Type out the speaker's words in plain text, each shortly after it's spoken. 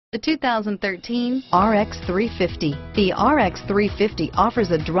The 2013 RX 350. The RX 350 offers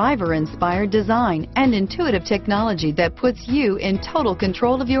a driver-inspired design and intuitive technology that puts you in total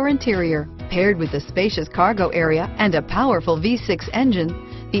control of your interior. Paired with a spacious cargo area and a powerful V6 engine,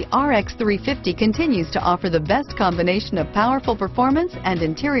 the RX 350 continues to offer the best combination of powerful performance and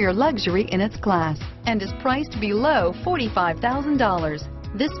interior luxury in its class and is priced below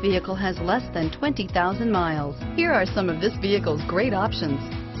 $45,000. This vehicle has less than 20,000 miles. Here are some of this vehicle's great options: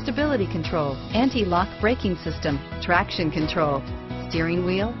 stability control, anti-lock braking system, traction control, steering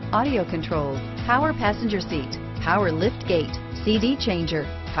wheel audio controls, power passenger seat, power liftgate, CD changer,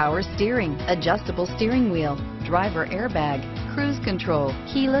 power steering, adjustable steering wheel, driver airbag, cruise control,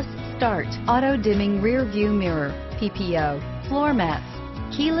 keyless start, auto dimming rear view mirror, PPO, floor mats,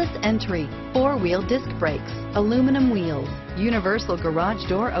 keyless entry, four-wheel disc brakes, aluminum wheels, universal garage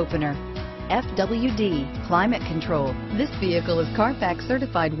door opener, FWD, climate control. This vehicle is Carfax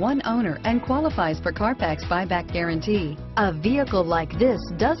certified one owner and qualifies for Carfax buyback guarantee. A vehicle like this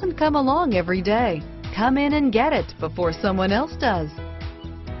doesn't come along every day. Come in and get it before someone else does.